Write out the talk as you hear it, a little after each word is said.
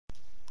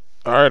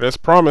Alright, as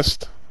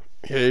promised,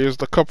 here's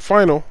the cup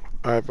final.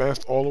 I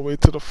advanced all the way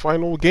to the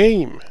final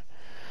game.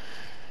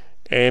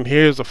 And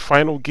here's the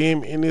final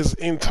game in its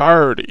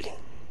entirety.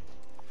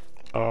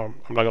 I'm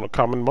not going to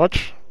comment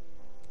much.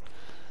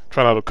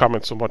 Try not to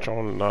comment so much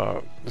on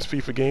this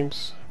FIFA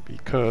games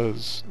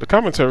because the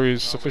commentary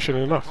is sufficient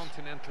enough.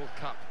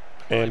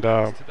 And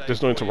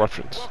there's no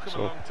interruptions.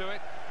 So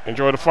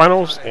enjoy the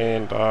finals,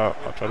 and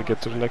I'll try to get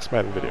to the next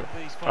Madden video.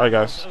 Alright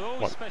guys,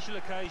 special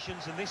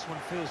occasions, and this one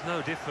feels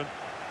no different.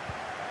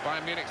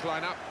 Bayern Munich's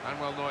lineup.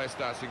 Manuel Neuer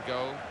starts in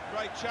goal.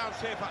 Great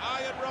chance here for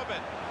Iron Robin.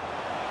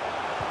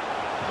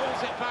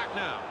 Pulls it back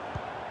now.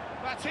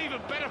 That's even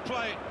better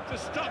play to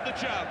stop the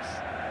chance.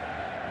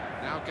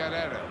 Now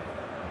Guerrero.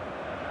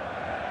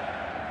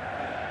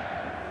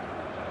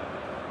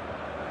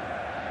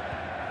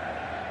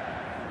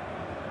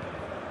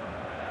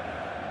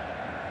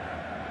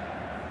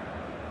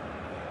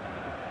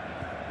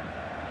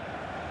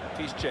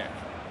 He's checked.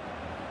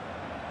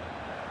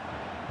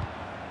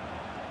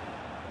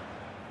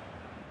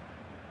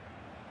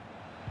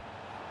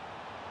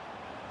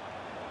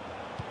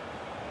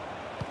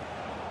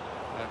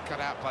 Cut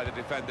out by the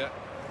defender.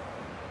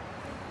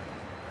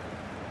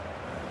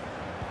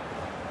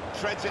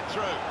 Treads it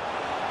through.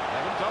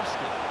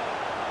 Lewandowski.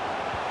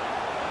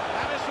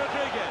 James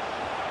Rodriguez.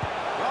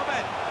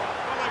 Robin.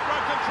 Well, they've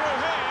broken through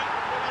here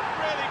with a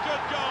really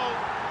good goal.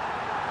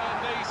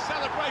 And the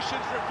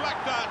celebrations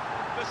reflect that.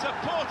 The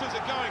supporters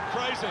are going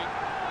crazy.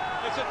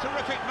 It's a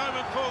terrific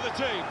moment for the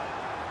team.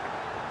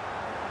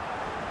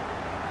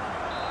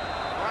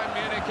 Bayern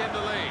Munich in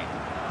the lead.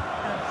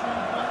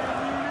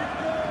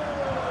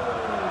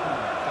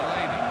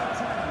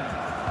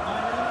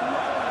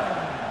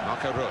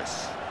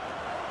 Royce.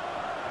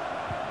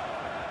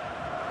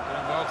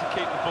 Doing well to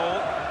keep the ball.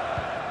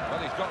 Well,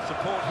 he's got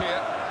support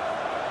here.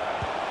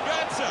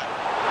 Goetze!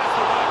 That's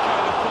the right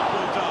kind of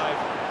football dive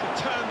to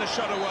turn the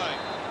shot away.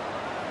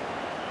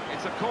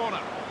 It's a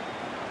corner.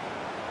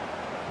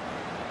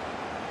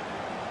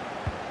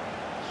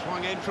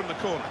 Swung in from the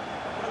corner.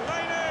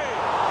 Delaney!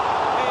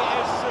 He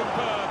is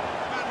superb.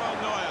 Manuel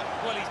Neuer.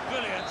 Well, he's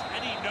brilliant,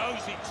 and he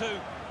knows it too.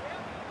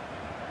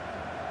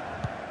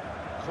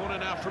 Corner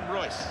now from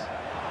Royce.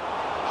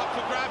 Up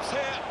for grabs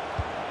here.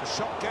 The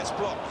shot gets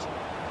blocked.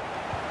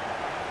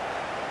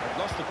 They've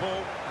lost the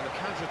ball, and the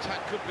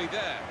counter-attack could be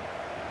there.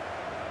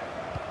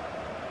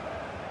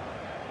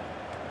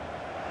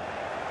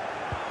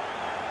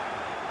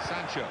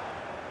 Sancho.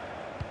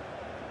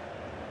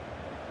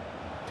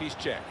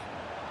 Piszczek.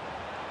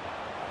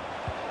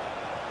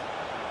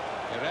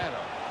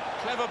 Guerrero.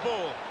 Clever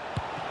ball.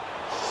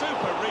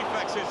 Super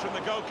reflexes from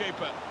the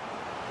goalkeeper.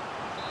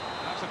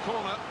 That's a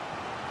corner.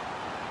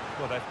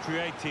 Well, they've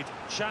created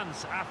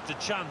chance after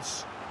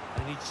chance.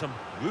 They need some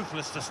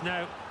ruthlessness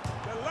now.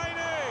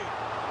 Delaney!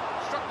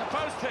 Struck the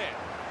post here.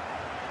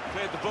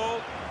 Cleared the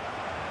ball.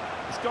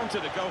 It's gone to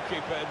the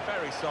goalkeeper in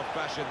very soft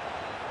fashion.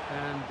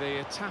 And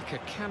the attacker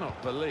cannot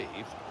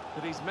believe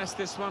that he's messed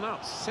this one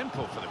up.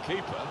 Simple for the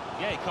keeper.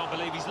 Yeah, he can't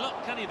believe his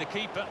luck, can he, the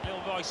keeper?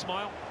 Little boy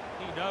smile.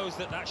 He knows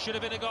that that should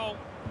have been a goal.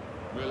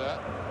 Müller.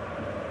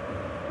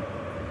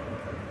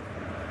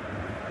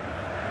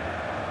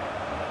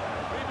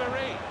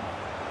 Ribéry.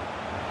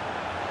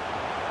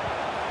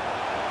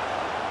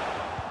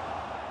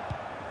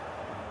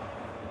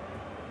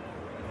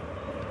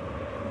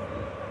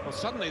 Well,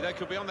 suddenly they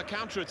could be on the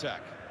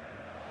counter-attack.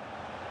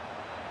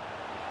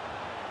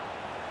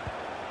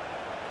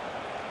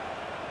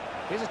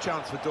 Here's a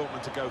chance for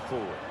Dortmund to go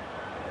forward.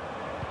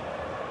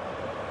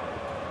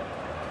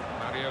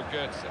 Mario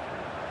Götze.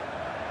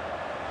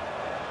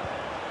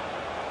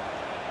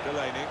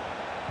 Delaney.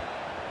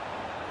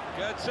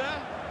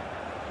 Goetze.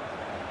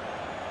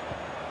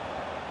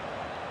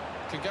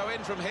 Can go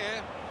in from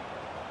here.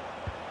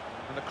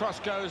 And the cross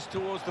goes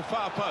towards the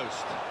far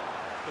post.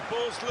 The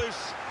ball's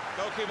loose.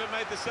 Goalkeeper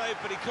made the save,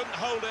 but he couldn't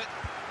hold it.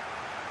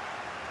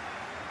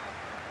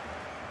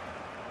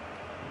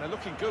 And they're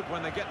looking good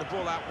when they get the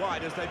ball out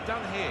wide, as they've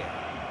done here.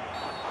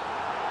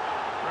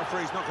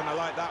 Referee's not going to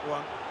like that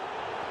one.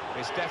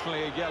 It's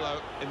definitely a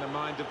yellow in the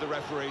mind of the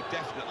referee,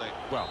 definitely.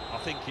 Well, I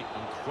think it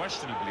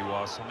unquestionably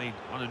was. I mean,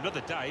 on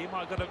another day, he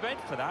might have got a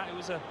red for that. It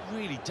was a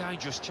really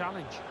dangerous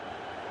challenge.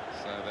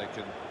 So they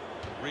can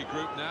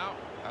regroup now.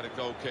 Had a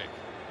goal kick.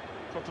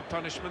 Proper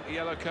punishment, the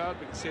yellow card.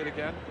 We can see it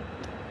again.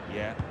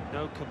 Yeah,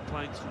 no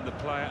complaints from the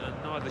player, and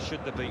neither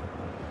should there be.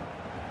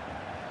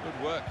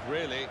 Good work,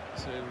 really,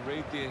 to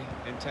read the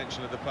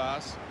intention of the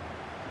pass.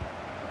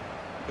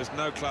 There's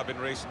no club in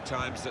recent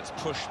times that's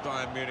pushed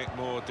Bayern Munich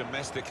more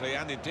domestically,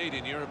 and indeed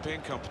in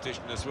European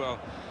competition as well,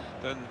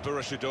 than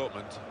Borussia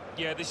Dortmund.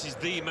 Yeah, this is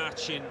the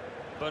match in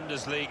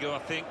Bundesliga, I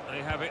think.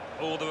 They have it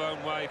all their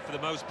own way for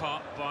the most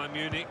part, Bayern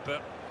Munich,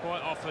 but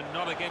quite often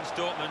not against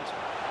Dortmund.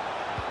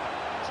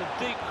 It's a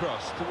deep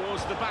cross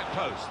towards the back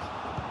post.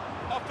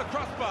 Off the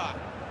crossbar,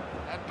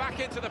 and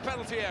back into the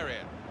penalty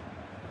area.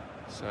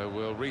 So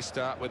we'll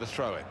restart with a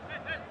throw-in.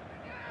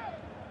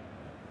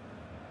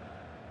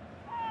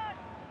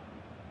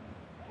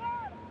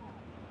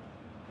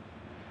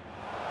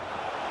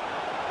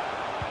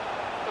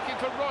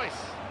 for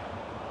Royce.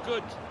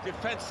 Good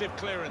defensive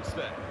clearance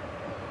there.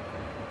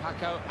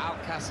 Paco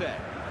Alcacer.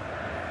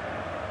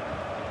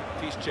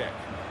 Piszczek.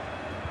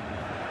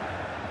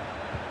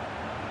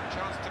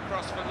 Chance to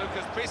cross for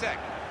Lucas Piszczek.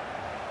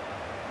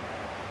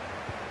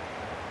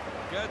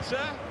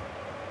 Goetze.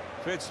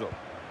 Fritzl.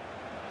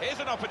 Here's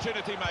an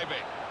opportunity,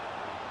 maybe.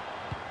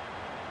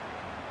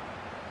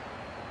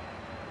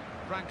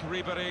 Frank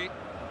Ribéry.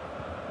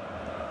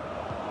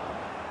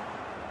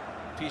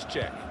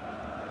 Piszczek.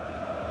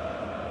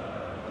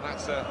 And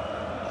that's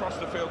across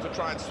the field to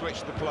try and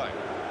switch the play.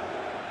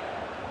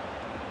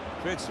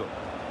 Fritzl.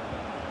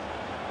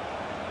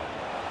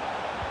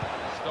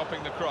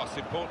 Stopping the cross,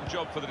 important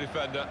job for the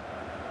defender.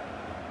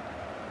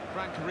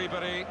 Frank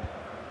Ribéry.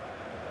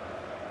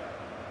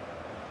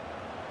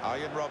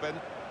 Arjen Robben.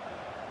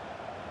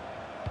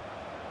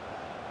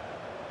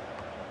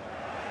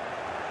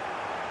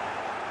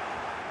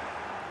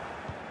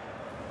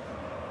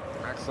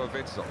 Axel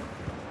Witsel.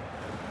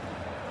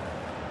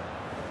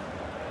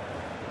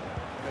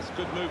 There's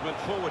good movement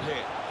forward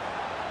here.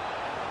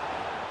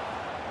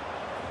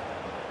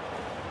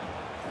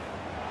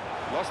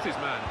 Lost his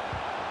man.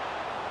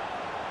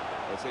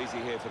 It's easy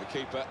here for the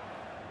keeper.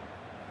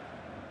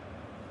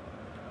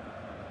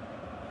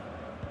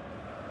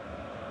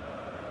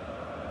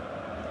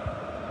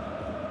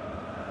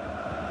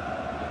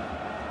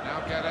 Now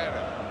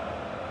Guerrero.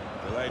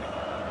 Delaney.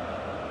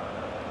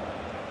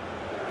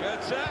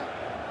 Goetze.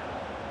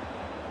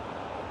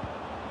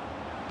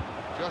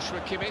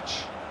 Joshua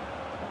Kimmich.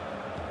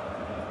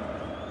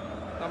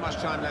 Not much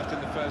time left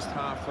in the first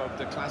half of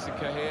the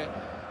Klassiker here,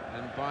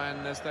 and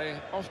Bayern, as they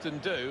often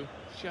do,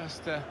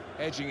 just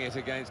edging it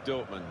against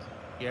Dortmund.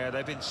 Yeah,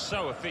 they've been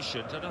so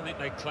efficient. I don't think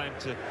they claim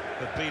to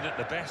have been at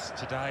the best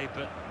today,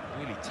 but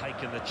really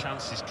taken the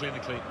chances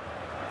clinically.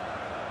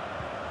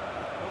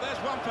 Well, there's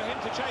one for him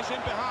to chase in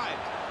behind,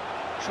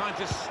 trying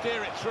to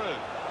steer it through.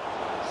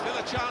 Still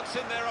a chance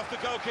in there off the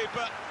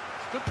goalkeeper.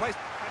 Good place.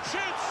 And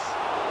shoots!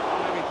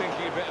 Maybe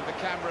thinking a bit of the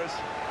cameras,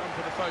 on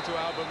for the photo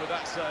album with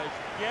that save.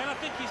 Yeah, and I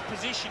think his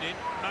positioning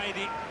made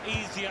it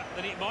easier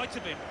than it might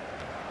have been.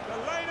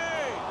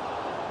 Delaney!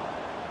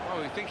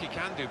 Well, we think he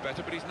can do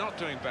better, but he's not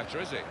doing better,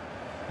 is he?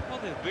 Well,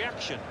 the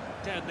reaction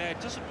down there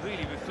doesn't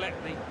really reflect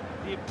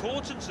the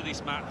importance of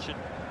this match, and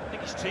I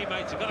think his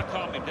teammates have got to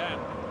calm him down.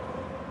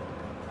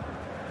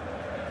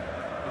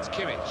 It's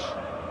Kimmich.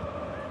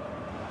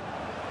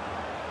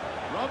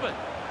 Robben.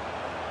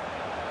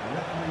 The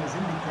referee has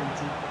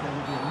indicated there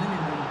will be a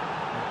minimum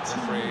of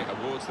 2 Referee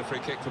awards the free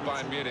kick for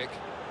Bayern Munich.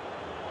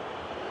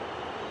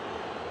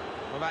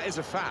 Well, that is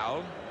a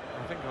foul.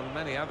 I think on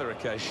many other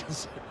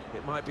occasions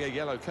it might be a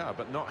yellow card,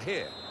 but not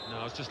here. No,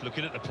 I was just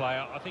looking at the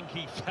player. I think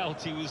he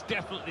felt he was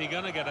definitely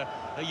going to get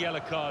a yellow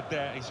card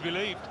there. He's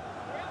relieved.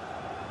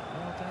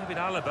 Well, David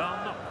Alaba,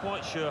 I'm not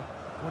quite sure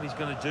what he's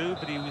going to do,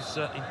 but he was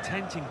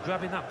intent in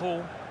grabbing that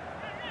ball.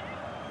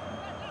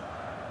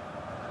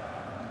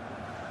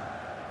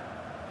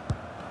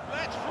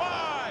 Let's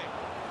fly!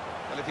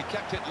 Well, if he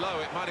kept it low,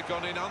 it might have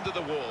gone in under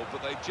the wall,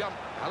 but they jumped.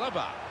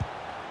 Alaba.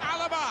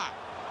 Alaba!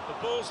 The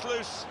ball's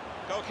loose.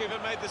 Goalkeeper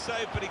made the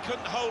save, but he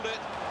couldn't hold it.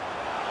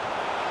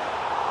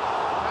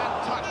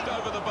 And touched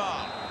over the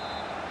bar.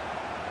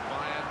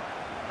 Bayern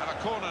have a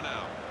corner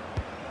now.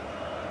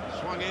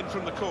 Swung in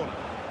from the corner.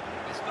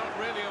 It's not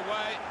really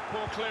away.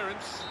 Poor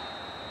clearance.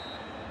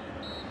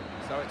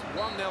 So it's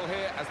 1-0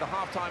 here as the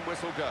half-time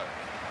whistle goes.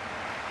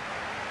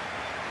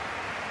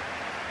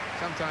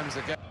 Sometimes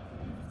again.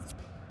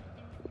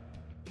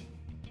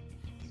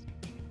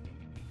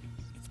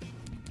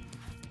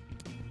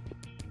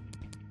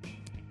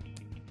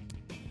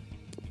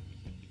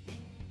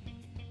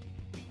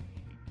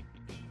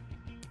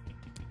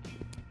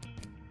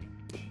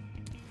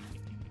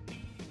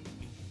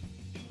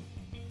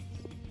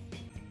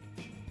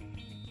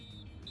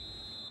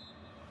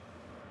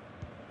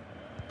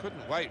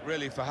 Couldn't wait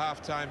really for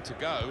half-time to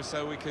go,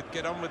 so we could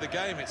get on with the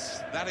game. It's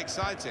that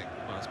exciting.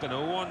 Well, it's been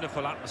a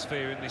wonderful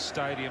atmosphere in this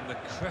stadium. The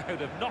crowd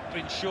have not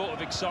been short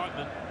of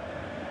excitement.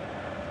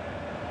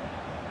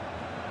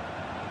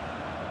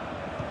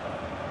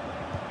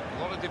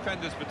 A lot of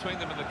defenders between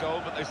them and the goal,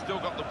 but they've still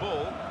got the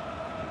ball.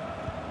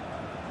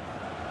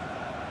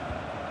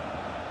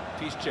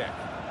 Piszczek.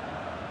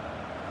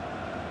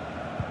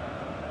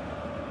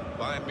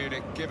 Bayern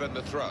Munich given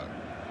the throw.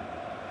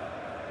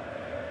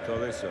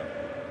 Tolisso.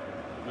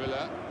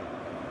 Müller.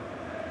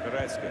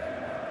 Goretzka.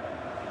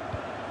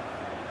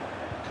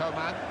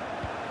 Coman.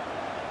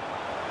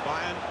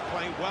 Bayern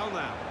playing well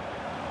now.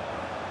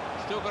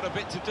 Still got a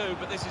bit to do,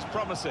 but this is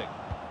promising.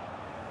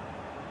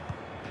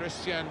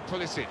 Christian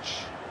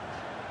Pulisic.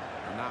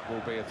 And that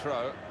will be a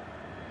throw.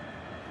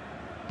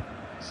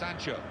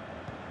 Sancho.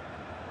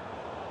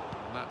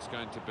 And that's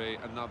going to be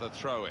another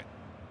throw-in.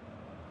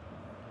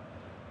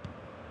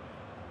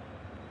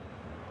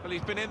 Well,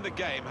 he's been in the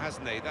game,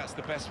 hasn't he? That's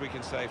the best we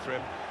can say for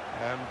him.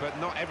 But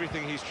not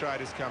everything he's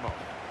tried has come off.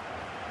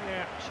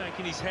 Yeah,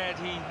 shaking his head,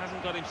 he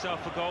hasn't got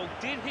himself a goal.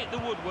 Did hit the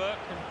woodwork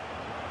and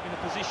in a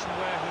position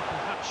where he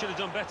perhaps should have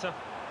done better.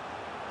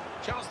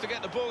 Chance to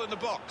get the ball in the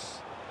box.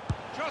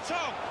 Shot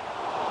on!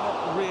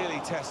 Not really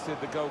tested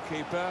the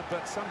goalkeeper,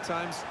 but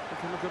sometimes it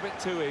can look a bit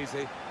too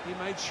easy. He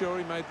made sure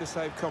he made the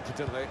save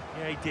competently.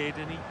 Yeah, he did,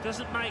 and he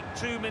doesn't make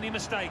too many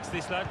mistakes,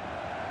 this lad.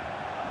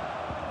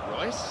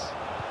 Royce.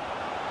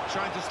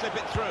 Trying to slip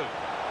it through.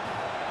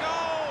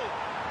 Goal!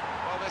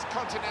 Well, this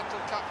Continental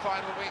Cup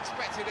final, we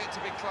expected it to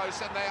be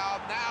close, and they are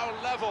now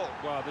level.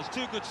 Well, there's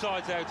two good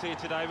sides out here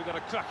today. We've got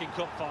a cracking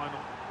cup final.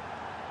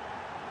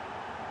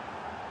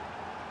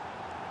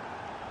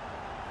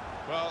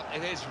 Well,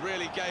 it is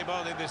really game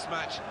on in this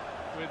match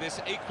with this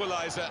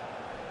equaliser.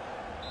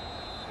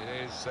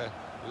 It is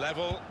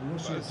level.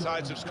 Both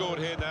sides have scored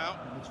here now.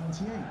 Number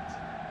 28.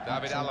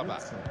 David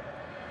Alaba.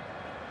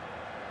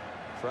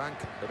 Frank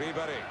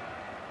Ribéry.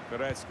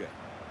 Goretzka.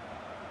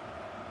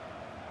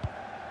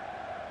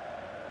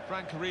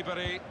 Frank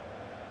Ribéry.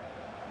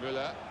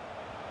 Müller.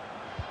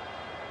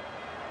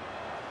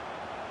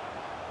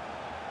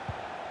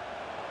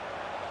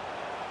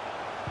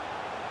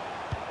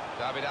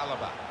 David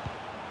Alaba.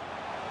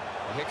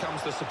 Well, here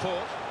comes the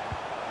support.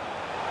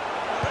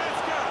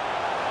 Goretzka!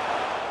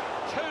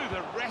 To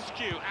the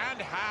rescue,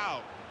 and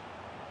how?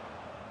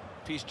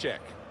 Piszczek.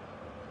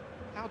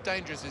 How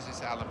dangerous is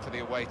this, Alan, for the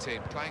away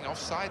team? Playing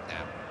offside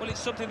now. Well, it's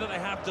something that they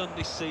have done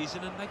this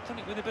season, and they've done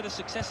it with a bit of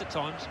success at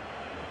times.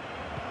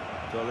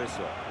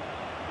 Tolisso.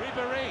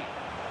 Ribéry.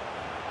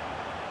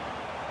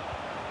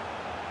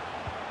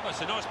 Well,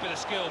 it's a nice bit of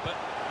skill, but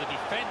the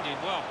defending,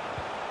 well,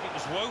 it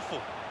was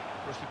woeful.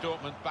 Borussia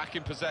Dortmund back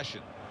in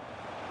possession.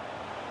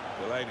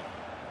 Delaney.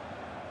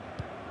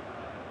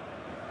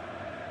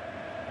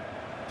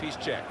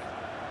 Piszczek.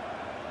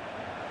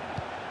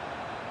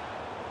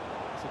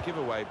 It's a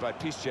giveaway by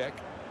Piszczek.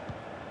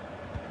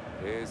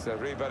 Here's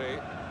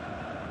Ribéry.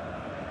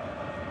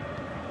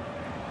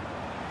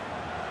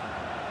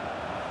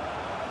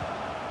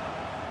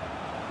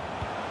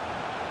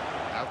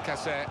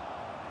 Alcacer.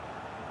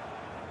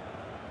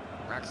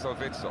 Axel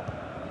Witsel.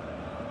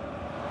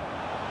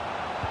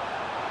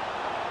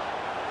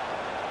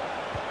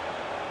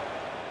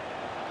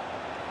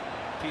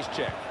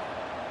 Piszczek.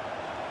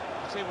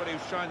 See what he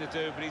was trying to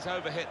do, but he's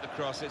overhit the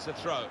cross. It's a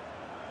throw.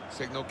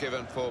 Signal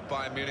given for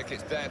Bayern Munich.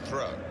 It's their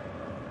throw.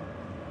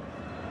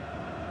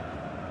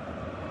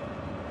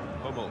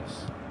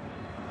 Hummels.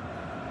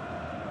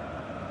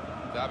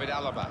 David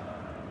Alaba.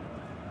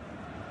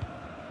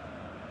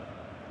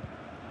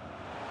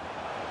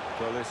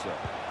 Tolisso.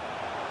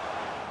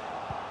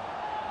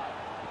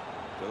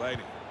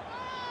 Delaney.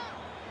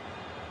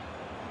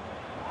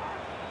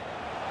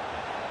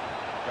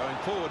 Going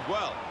forward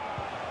well.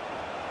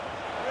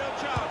 Real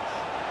chance.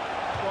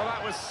 Well,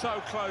 that was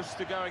so close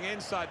to going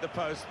inside the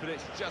post, but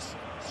it's just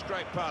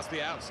straight past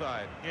the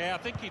outside. Yeah, I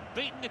think he'd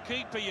beaten the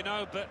keeper, you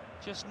know, but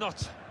just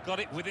not got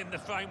it within the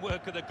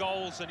framework of the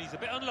goals, and he's a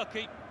bit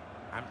unlucky.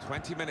 And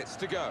 20 minutes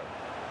to go.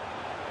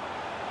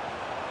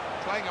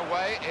 Playing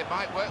away, it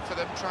might work for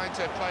them trying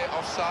to play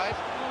offside.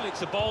 Well,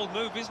 it's a bold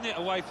move, isn't it,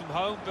 away from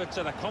home, but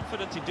they're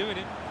confident in doing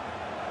it.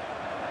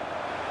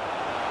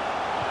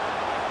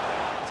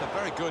 It's a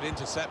very good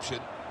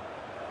interception.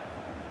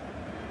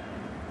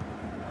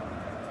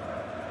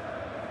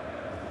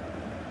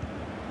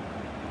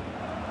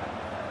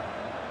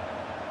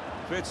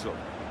 Witsel.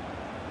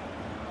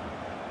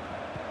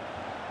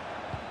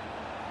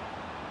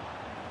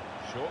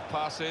 Short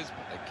passes,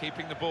 but they're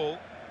keeping the ball.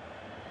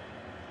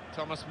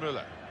 Thomas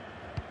Müller.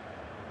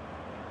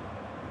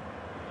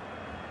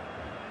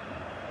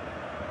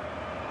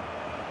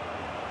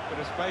 Bit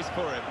of space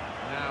for him.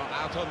 Now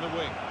out on the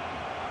wing.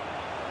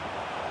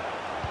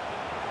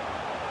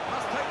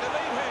 Must take the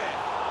lead here.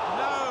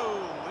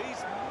 No,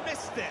 he's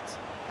missed it.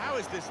 How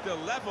is this still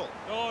level?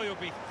 Oh, you'll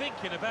be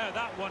thinking about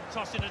that one,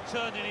 tossing and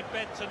turning in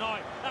bed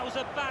tonight. That was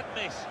a bad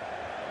miss.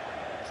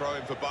 Throw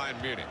in for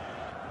Bayern Munich.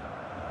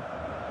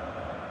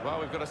 Well,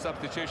 we've got a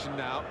substitution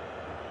now.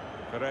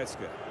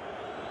 Goretzka.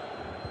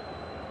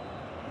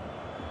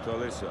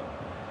 Tolisso.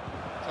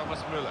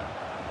 Thomas Müller.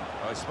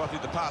 Oh, he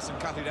spotted the pass and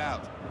cut it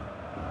out.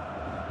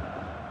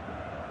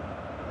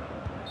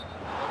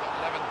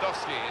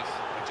 Lewandowski is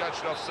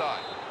judged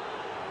offside.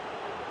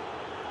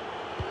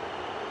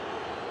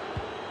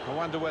 I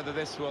wonder whether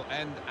this will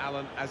end,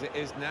 Alan, as it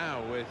is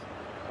now, with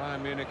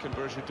Bayern Munich and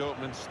Borussia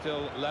Dortmund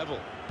still level.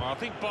 Well, I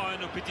think Bayern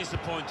will be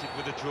disappointed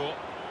with the draw.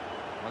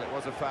 Well, it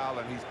was a foul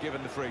and he's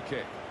given the free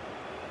kick.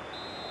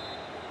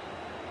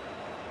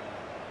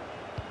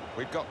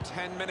 We've got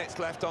 10 minutes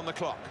left on the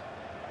clock.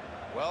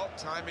 Well,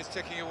 time is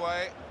ticking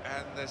away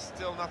and there's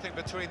still nothing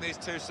between these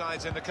two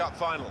sides in the cup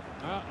final.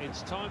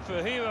 It's time for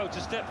a hero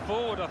to step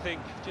forward, I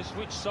think. Just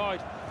which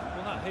side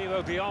will that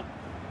hero be on?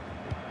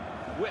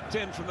 Whipped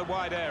in from the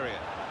wide area.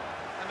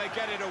 And they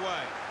get it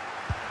away.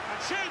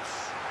 And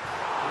shoots!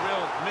 A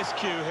real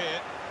miscue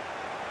here.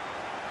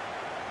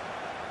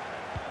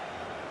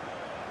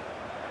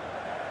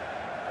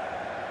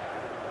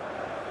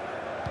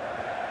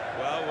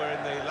 Well, we're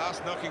in the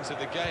last knockings of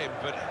the game,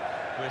 but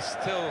we're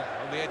still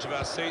on the edge of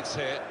our seats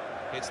here.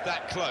 It's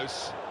that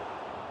close.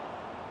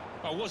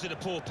 Oh, was it a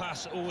poor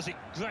pass, or was it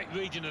great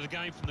reading of the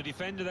game from the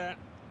defender there?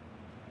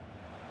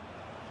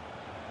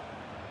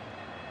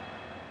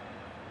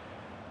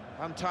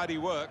 Untidy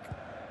work.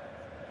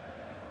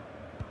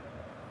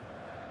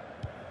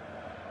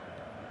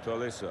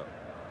 Tolisso.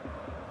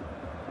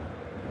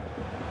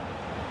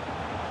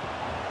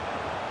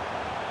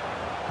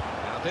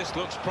 Now this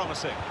looks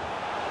promising.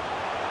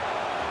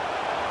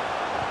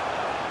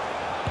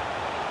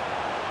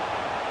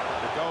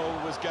 The goal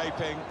was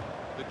gaping,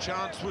 the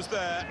chance was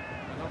there,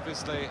 and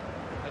obviously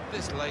at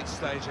this late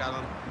stage,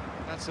 Alan,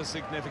 that's a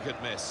significant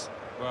miss.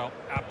 Well,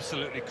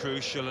 absolutely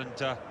crucial,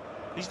 and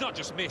he's not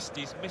just missed,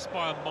 he's missed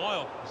by a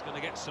mile. He's going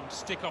to get some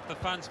stick off the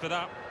fans for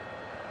that.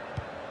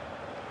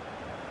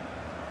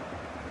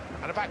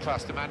 And a back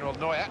pass to Manuel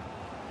Neuer.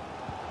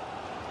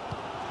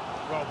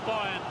 Well,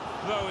 Bayern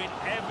throwing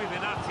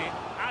everything at it,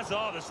 as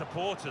are the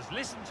supporters.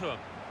 Listen to them.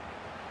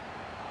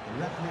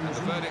 And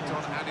the verdict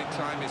on added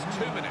time is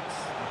 2 minutes.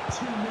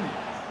 2 minutes.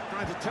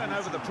 Trying to turn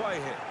over the play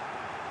here.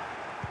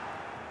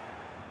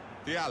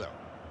 Diallo.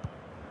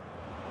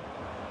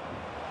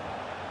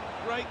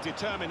 Great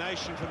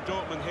determination from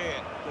Dortmund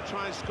here to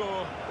try and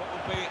score what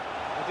will be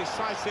a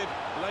decisive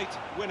late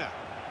winner.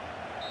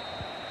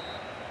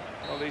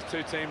 Well, these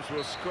two teams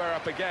will square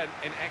up again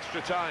in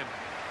extra time.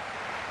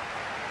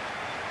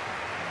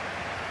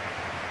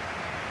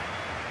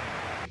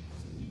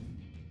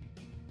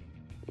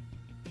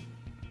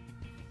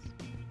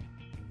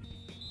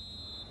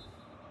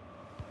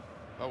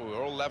 Well,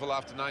 we're all level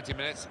after 90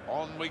 minutes.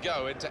 On we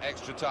go into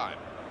extra time.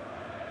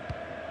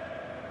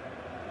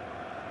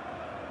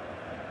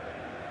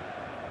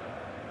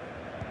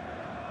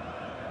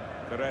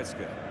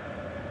 Goretzka.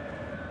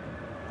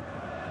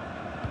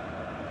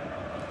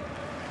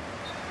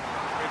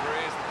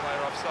 Ribery is the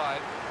player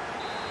offside.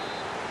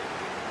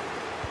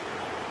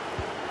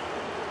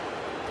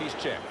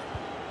 Piszczek.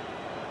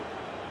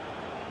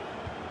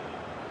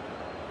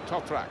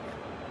 Toprak.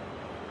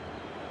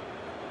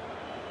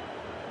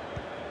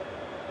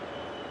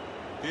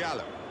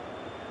 Diallo.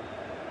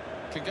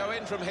 Can go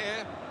in from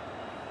here.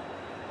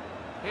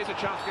 Here's a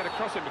chance to get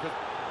across him because...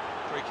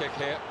 Free kick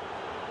here.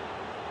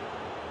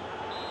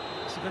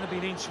 Is it going to be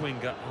an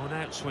in-swinger or an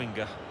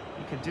out-swinger?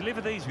 He can deliver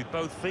these with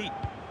both feet.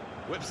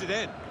 Whips it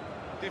in.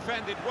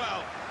 Defended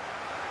well.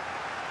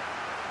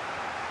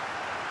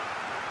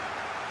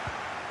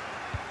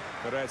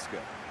 Goretzka.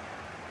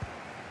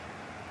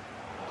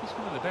 Just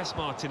one of the best,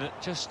 Martin,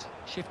 at just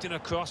shifting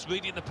across,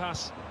 reading the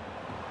pass.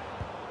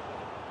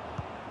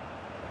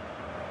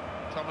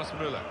 Thomas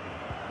Müller.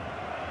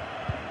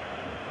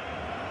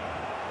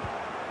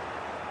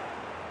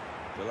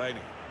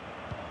 Delaney.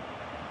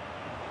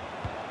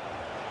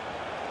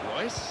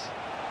 Royce.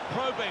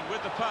 Probing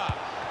with the pass.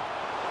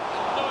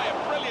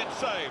 Neuer, brilliant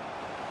save.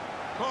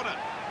 Corner.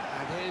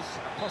 And here's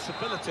a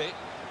possibility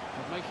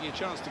of making a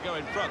chance to go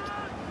in front.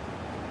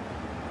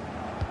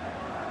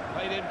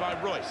 Played in by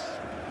Royce.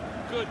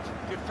 Good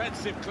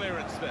defensive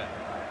clearance there.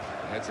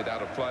 Heads it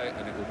out of play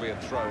and it will be a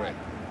throw-in.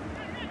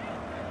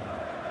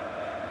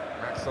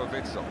 Axel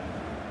Witsel.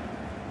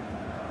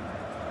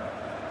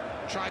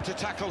 Tried to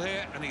tackle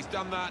here and he's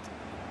done that.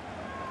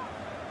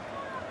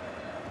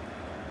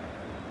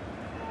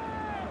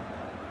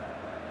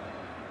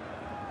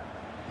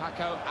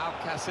 Paco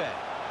Alcacer.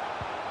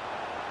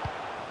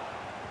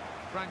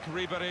 Frank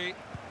Ribery.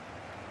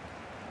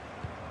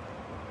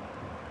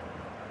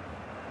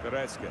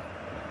 Goretzka.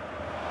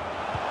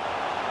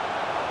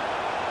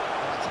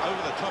 That's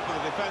over the top of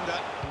the defender.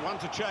 One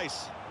to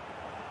chase.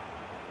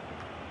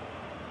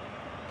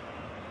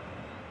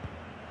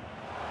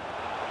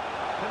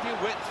 Plenty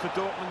of width for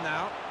Dortmund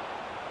now.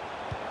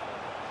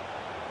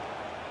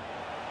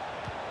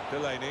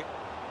 Delaney.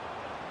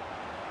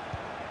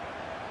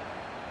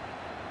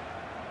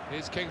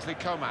 Here's Kingsley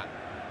Coman.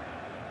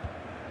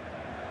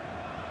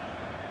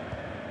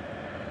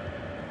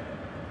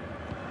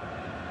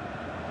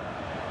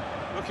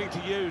 Looking to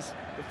use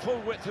the full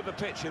width of the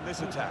pitch in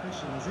this attack.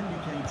 Official has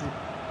indicated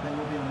there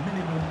will be a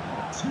minimum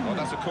of 2 Well,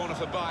 that's a minutes. corner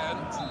for Bayern.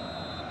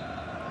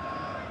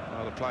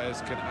 Well, the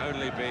players can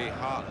only be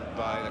heartened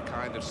by the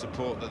kind of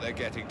support that they're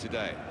getting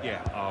today.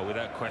 Yeah,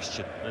 without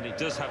question. And it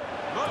does have...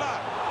 Müller!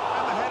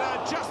 And the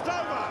header just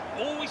over!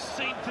 Always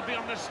seemed to be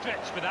on the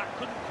stretch for that.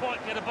 Couldn't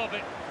quite get above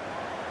it.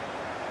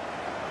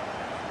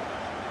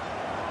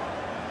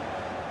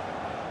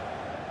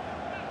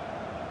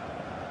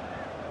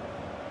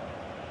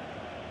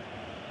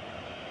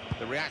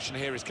 The reaction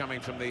here is coming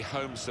from the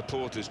home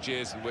supporters,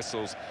 jeers and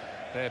whistles.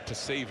 They're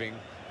perceiving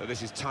that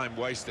this is time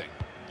wasting.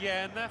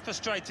 Yeah, and they're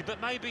frustrated,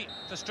 but maybe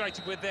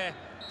frustrated with their...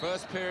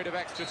 First period of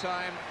extra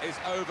time is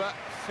over.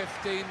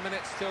 15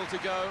 minutes still to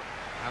go,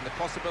 and the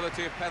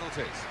possibility of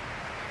penalties.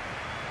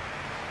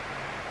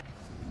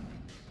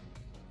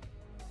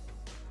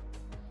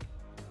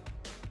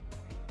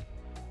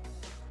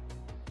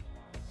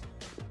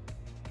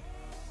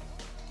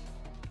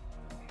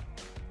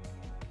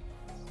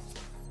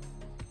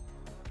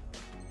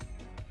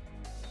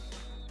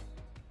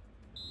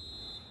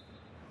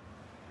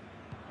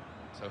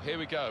 So here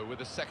we go with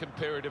the second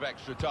period of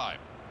extra time.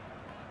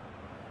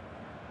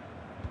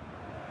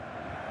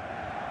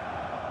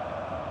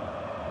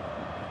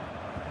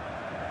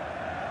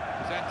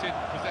 Presented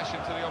possession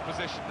to the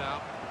opposition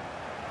now.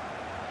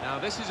 Now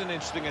this is an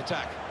interesting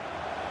attack.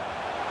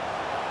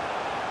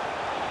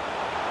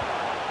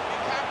 He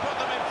can put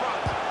them in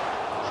front.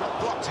 Shot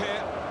blocked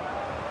here.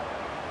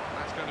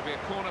 That's going to be a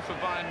corner for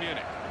Bayern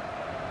Munich.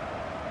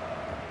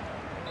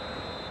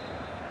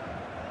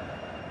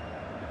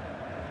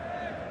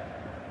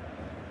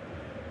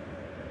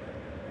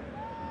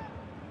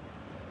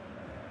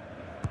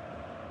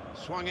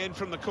 Swung in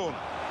from the corner.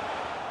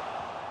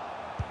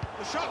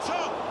 The shot's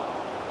on!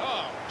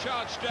 Oh,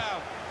 charged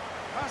down.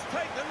 Must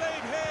take the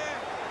lead here.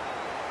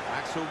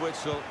 Axel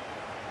Witsel.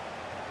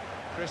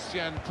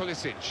 Christian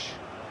Pulisic.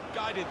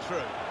 Guided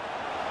through.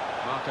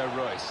 Marco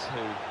Reus,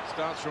 who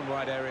starts from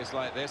wide areas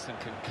like this and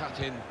can cut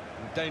in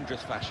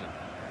dangerous fashion.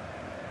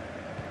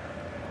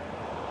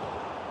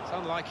 It's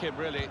unlike him,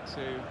 really,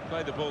 to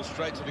play the ball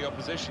straight to the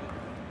opposition.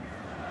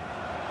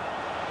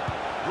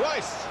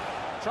 Reus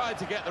tried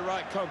to get the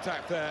right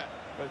contact there,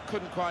 but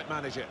couldn't quite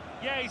manage it.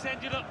 Yeah, he's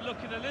ended up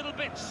looking a little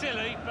bit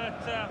silly,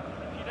 but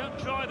if you don't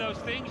try those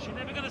things, you're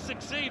never going to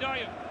succeed, are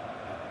you?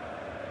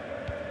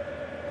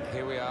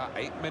 Here we are,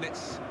 8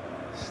 minutes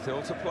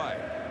still to play.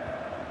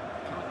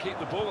 Can't keep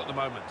the ball at the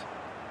moment.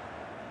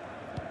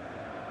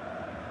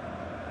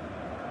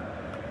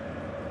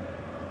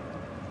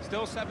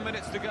 Still 7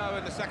 minutes to go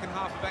in the second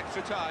half of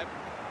extra time.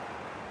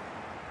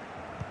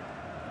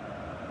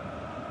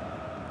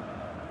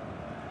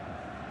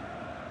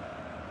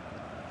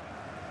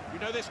 You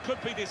know, this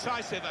could be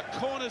decisive. A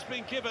corner's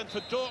been given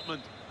for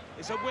Dortmund.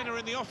 It's a winner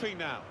in the offing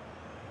now.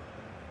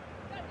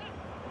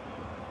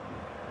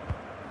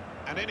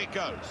 And in it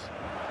goes.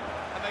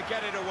 And they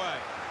get it away.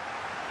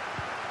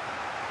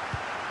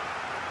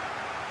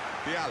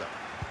 Diallo.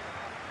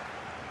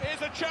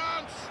 Here's a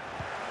chance.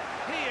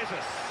 He is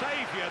a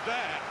saviour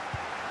there.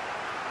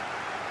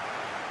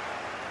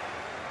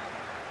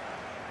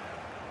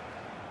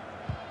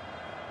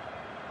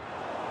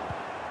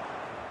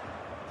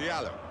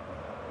 Diallo.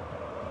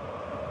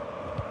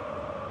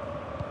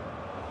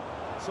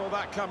 Saw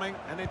that coming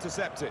and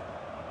intercepted.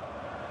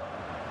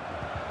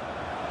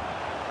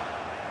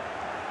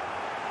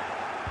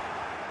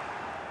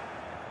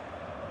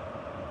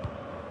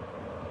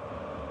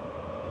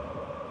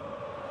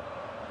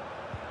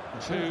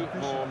 Two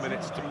more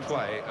minutes to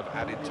play of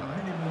added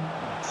time.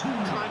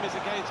 Time is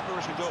against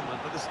Borussia Dortmund,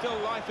 but there's still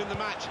life in the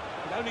match.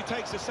 It only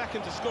takes a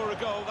second to score a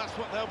goal. That's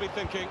what they'll be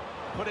thinking.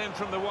 Put in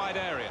from the wide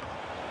area.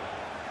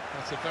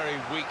 That's a very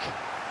weak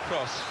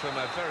cross from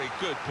a very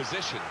good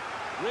position.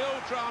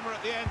 Real drama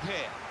at the end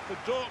here for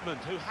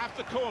Dortmund, who have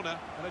the corner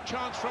and a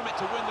chance from it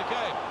to win the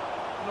game.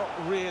 Not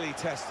really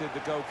tested, the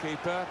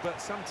goalkeeper, but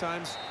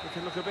sometimes it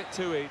can look a bit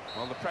too easy.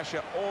 Well, the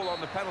pressure all on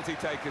the penalty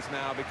takers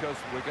now, because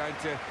we're going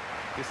to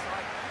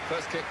decide.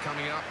 First kick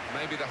coming up,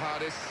 maybe the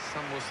hardest.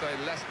 Some will say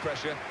less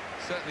pressure.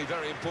 Certainly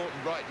very important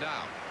right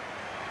now.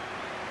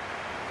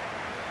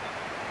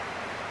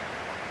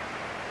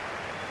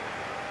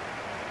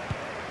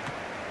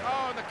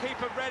 Oh, and the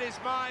keeper read his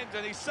mind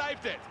and he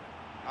saved it.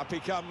 Up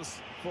he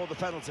comes for the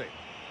penalty.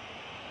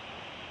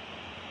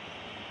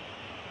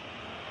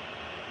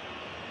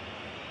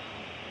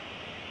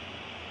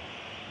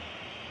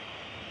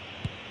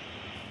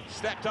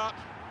 Stepped up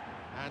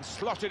and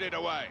slotted it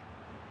away.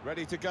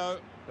 Ready to go,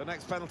 the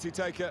next penalty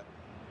taker.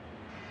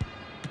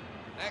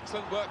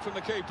 Excellent work from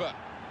the keeper.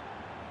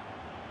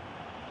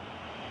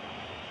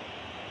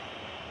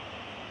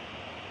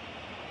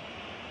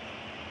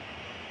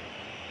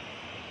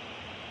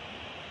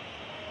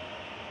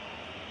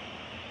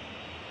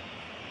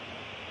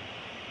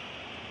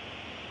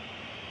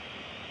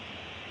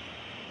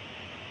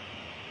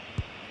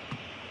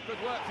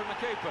 Good work from the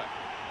keeper.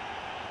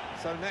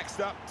 So next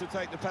up to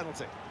take the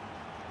penalty.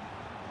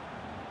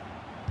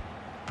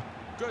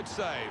 Good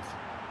save.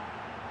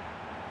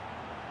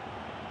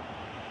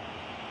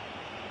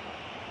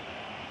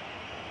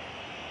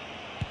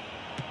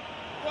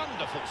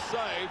 Wonderful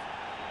save.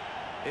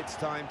 It's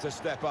time to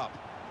step up.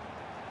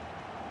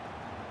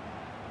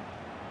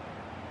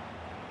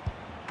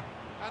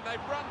 And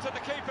they've run to the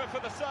keeper for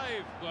the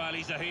save. Well,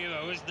 he's a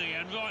hero, isn't he?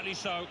 And rightly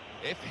so.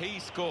 If he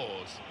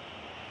scores,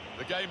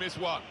 the game is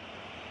won.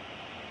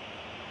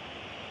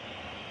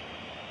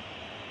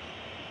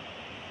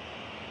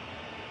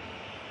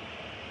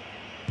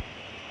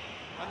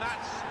 And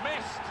that's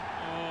missed.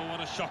 Oh, what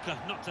a shocker.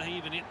 Not to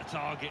even hit the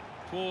target.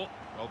 Poor.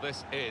 Well,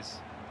 this is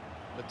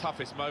the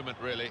toughest moment,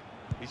 really.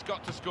 He's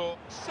got to score.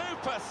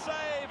 Super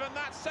save, and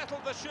that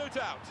settled the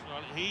shootout.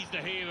 Well, he's the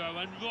hero,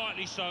 and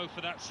rightly so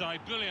for that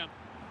save. Brilliant.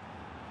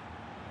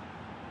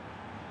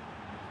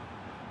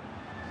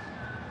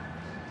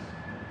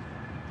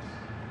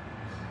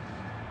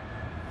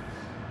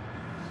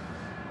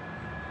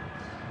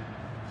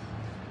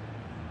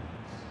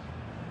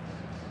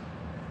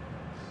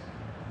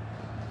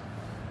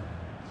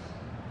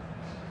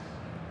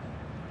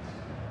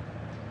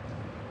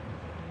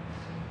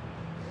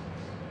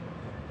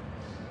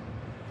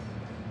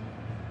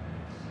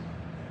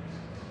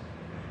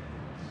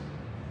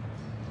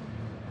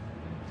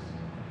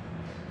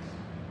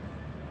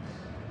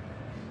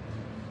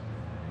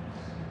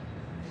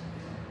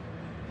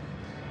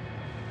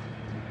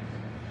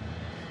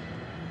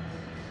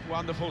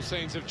 Wonderful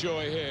scenes of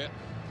joy here,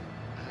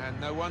 and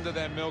no wonder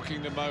they're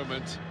milking the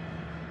moment.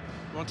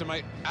 Want to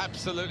make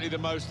absolutely the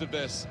most of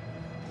this.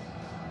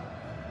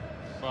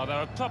 Well,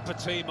 they're a proper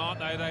team, aren't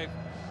they? They've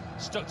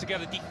stuck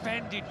together,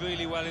 defended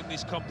really well in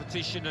this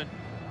competition and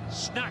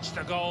snatched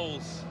the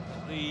goals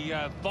at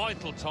the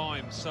vital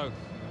times, so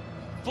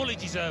fully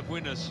deserved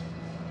winners.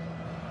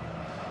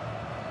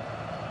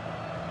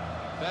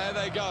 There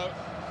they go.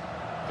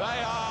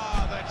 They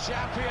are the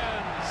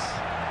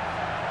champions.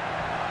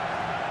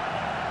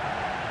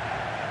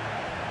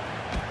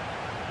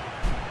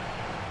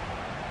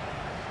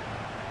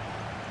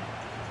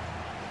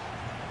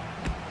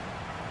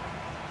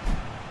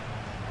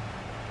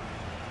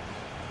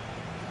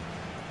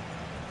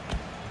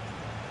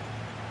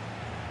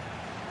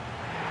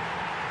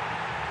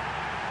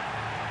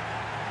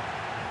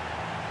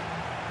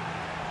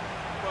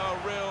 Well,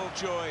 real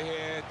joy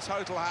here,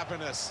 total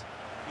happiness.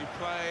 You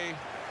play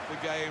the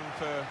game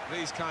for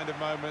these kind of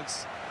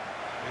moments.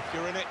 If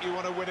you're in it, you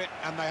want to win it,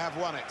 and they have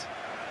won it.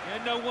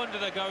 Yeah, no wonder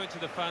they're going to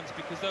the fans,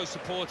 because those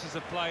supporters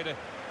have played a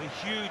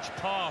huge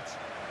part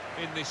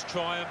in this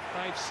triumph.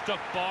 They've stuck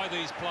by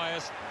these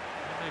players,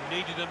 and they've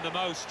needed them the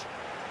most.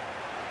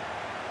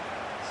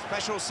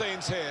 Special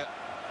scenes here.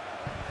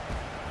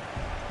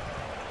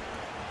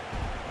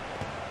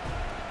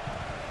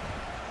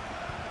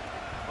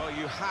 Well,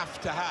 you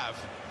have to have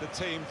the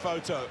team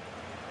photo.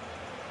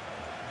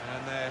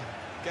 And they're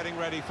getting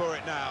ready for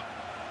it now.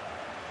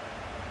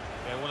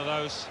 Yeah, one of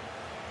those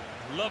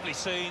lovely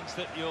scenes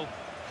that you'll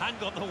hang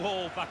on the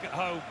wall back at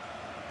home.